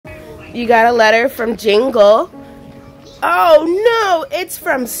You got a letter from Jingle. Oh no, it's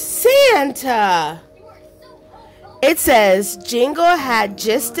from Santa. It says, Jingle had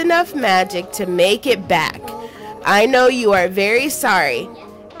just enough magic to make it back. I know you are very sorry.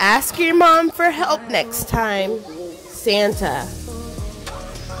 Ask your mom for help next time. Santa.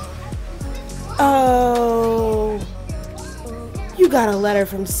 Oh, you got a letter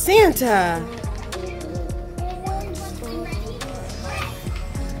from Santa.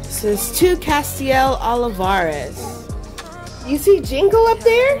 This is to Castiel Olivares. You see Jingle up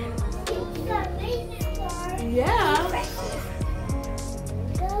there? Yeah.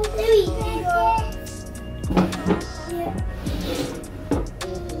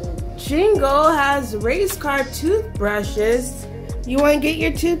 Jingle has race car toothbrushes. You want to get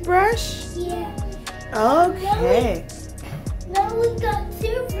your toothbrush? Yeah. Okay. Now we got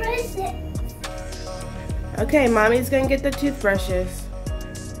toothbrushes. Okay, Mommy's going to get the toothbrushes.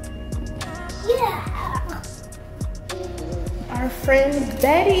 Yeah. Our friend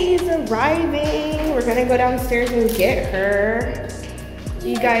Betty's arriving. We're going to go downstairs and get her.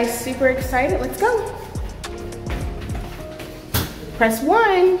 You guys super excited? Let's go. Press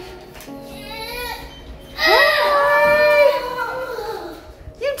 1. Hi!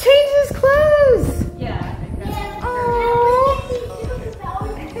 You changed his clothes! Yeah. Oh.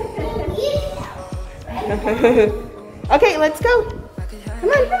 Okay, let's go. Come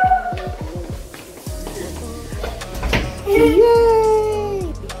on. Yay!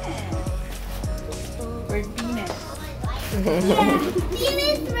 Where's Venus?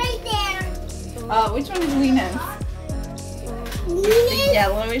 Venus right there. Which one is Venus? The Venus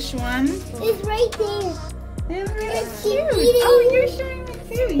yellowish one? is right there. They're really It's cute. cute. Oh, you're showing it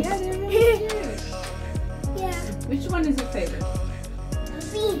too. Yeah, they're really cute. Yeah. Which one is your favorite?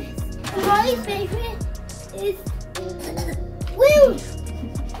 Venus. My favorite is blue.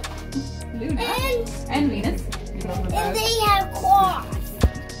 Luna. And Venus. and they have claws.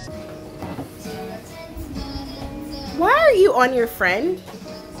 Why are you on your friend?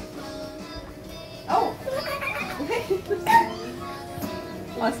 Oh.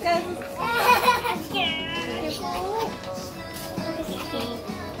 Oscar.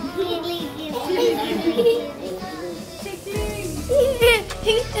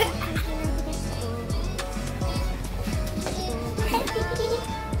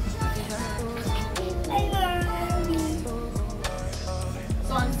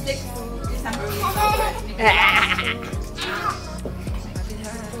 So on 6th December we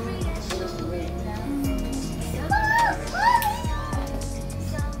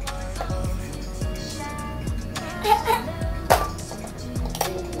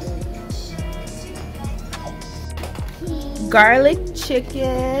Garlic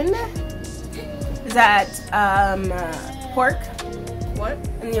chicken. Is that pork What?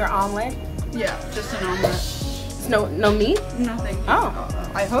 in your omelet? Yeah, just an omelet. No meat? Nothing. Oh.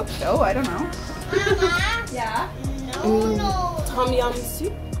 I hope so. I don't know. Yeah. No. Tom yum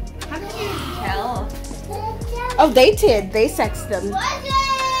soup. How do you tell? Oh, they did. They sexed them.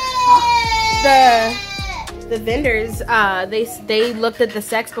 The vendors, they looked at the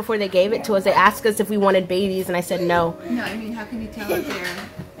sex before they gave it to us. They asked us if we wanted babies, and I said no. No, I mean, how can you tell if they're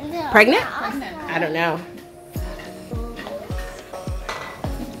Pregnant? pregnant? I don't know.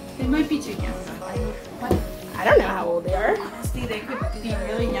 They might be too young. I don't know how old they are. Honestly, they could be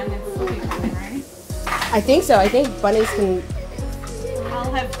really young and still be pregnant, right? I think so. I think bunnies can.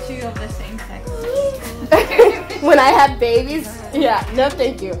 I'll have 2 of the same sex. When I have babies? Yeah. No,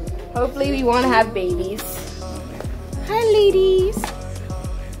 thank you. Hopefully, we won't have babies. Hi, ladies.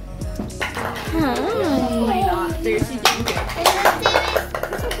 Hopefully not. There's you can go.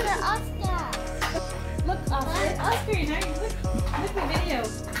 Look, Oscar. Oscar, now you look the video.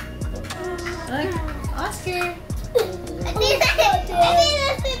 Look, Oscar.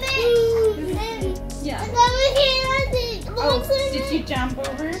 Yeah. Oh, did you jump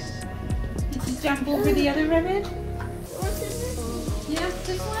over? Did you jump over the other rabbit? Yeah,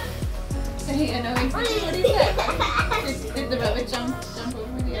 this one? Hey, I know exactly what he said. Did the rabbit jump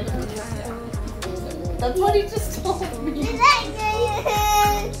over the other one? That's what he just told me.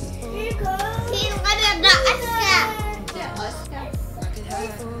 Yeah, Oscar.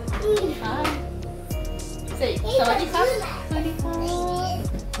 Hi. Say, sorry,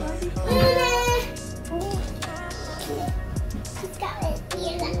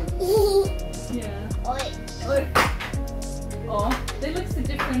 Yeah. Oh, they look so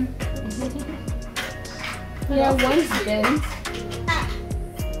different. Yeah, one's bent.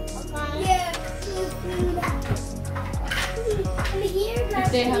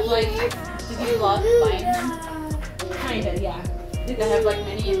 If they have like, did you vlog flying them? Kinda, yeah. Did they have like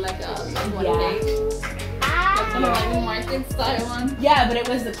many in like a one day? Like market style one? Yeah, but it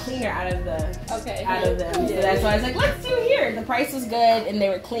was the cleaner out of the out of them. So that's why I was like, let's do here. The price was good and they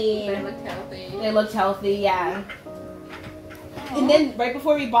were clean. They looked healthy. They looked healthy, yeah. And then right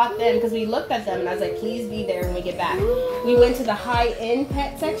before we bought them, because we looked at them and I was like, please be there when we get back. We went to the high-end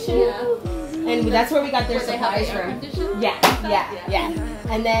pet section. Yeah. And that's where we got their supplies from. Yeah.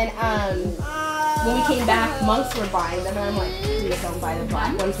 And then when we came back, monks were buying them. And I'm like, please don't buy the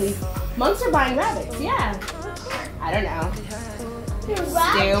black one, please. Monks are buying rabbits, yeah. I don't know. Maybe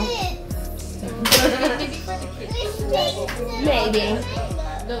for the kids. Maybe.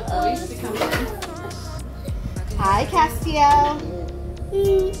 The boys to come in. Hi, Castiel.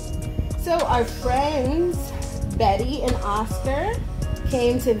 So our friends, Betty and Oscar,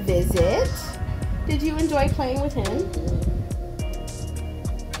 came to visit. Did you enjoy playing with him?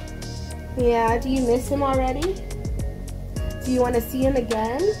 Yeah, do you miss him already? Do you want to see him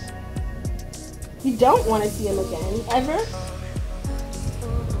again? You don't want to see him again, ever?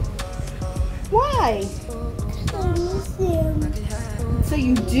 Why? I miss him. So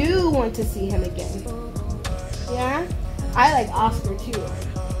you do want to see him again? Yeah? I like Oscar too.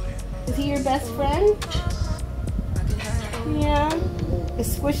 Is he your best friend? Yeah?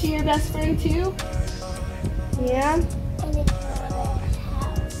 Is Squishy your best friend too? Yeah?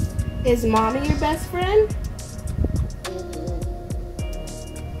 Is Mommy your best friend?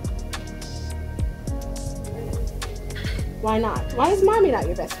 Why not? Why is Mommy not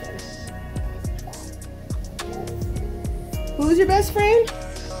your best friend? Who's your best friend?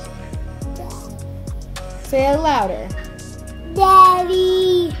 Say it louder.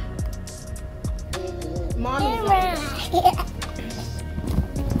 Daddy. Mommy's not.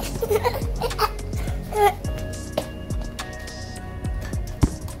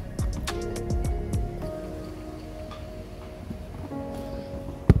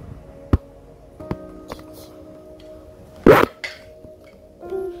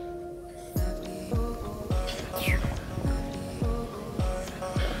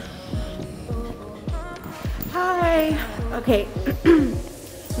 Hi. Okay.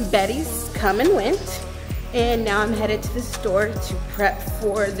 Betty's come and went, and now I'm headed to the store to prep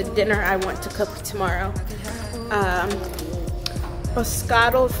for the dinner I want to cook tomorrow.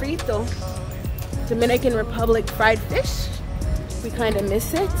 Pescado frito, Dominican Republic fried fish. We kind of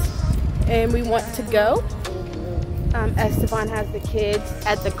miss it, and we want to go. Esteban has the kids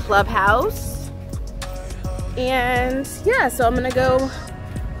at the clubhouse, and yeah, so I'm gonna go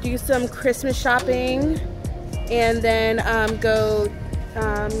do some Christmas shopping, and then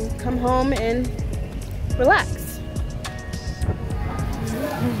come home and relax.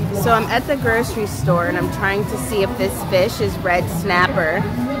 So I'm at the grocery store and I'm trying to see if this fish is red snapper.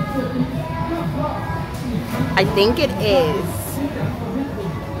 I think it is,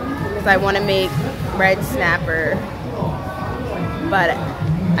 because I want to make red snapper, but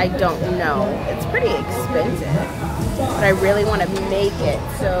I don't know. It's pretty expensive, but I really want to make it,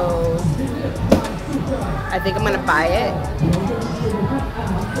 so I think I'm gonna buy it.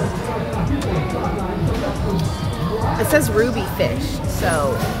 It says ruby fish,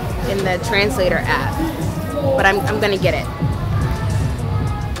 so in the translator app, but I'm gonna get it.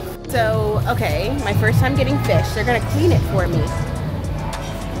 So, okay, my first time getting fish. They're gonna clean it for me.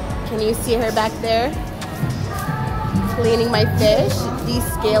 Can you see her back there? Cleaning my fish,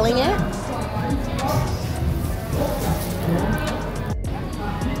 descaling it.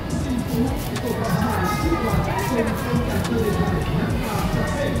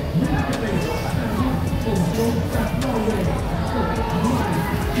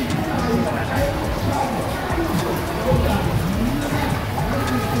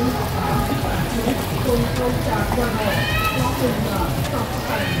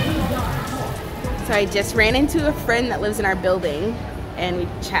 So I just ran into a friend that lives in our building and we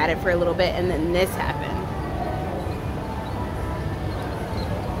chatted for a little bit, and then this happened.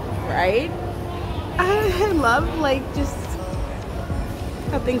 Right? I love like just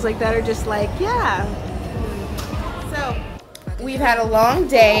how things like that are just like, yeah. So we've had a long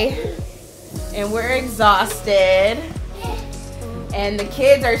day and we're exhausted, and the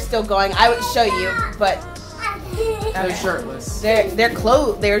kids are still going. I would show you, but they're shirtless. They're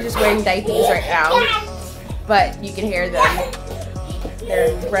clothed. They're just wearing diapers right now, but you can hear them.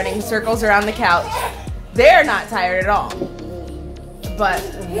 They're running circles around the couch. They're not tired at all, but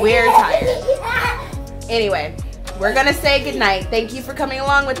we're tired. Anyway, we're gonna say goodnight. Thank you for coming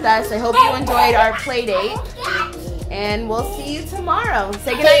along with us. I hope you enjoyed our play date, and we'll see you tomorrow.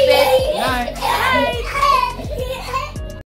 Say goodnight, babe. Good night.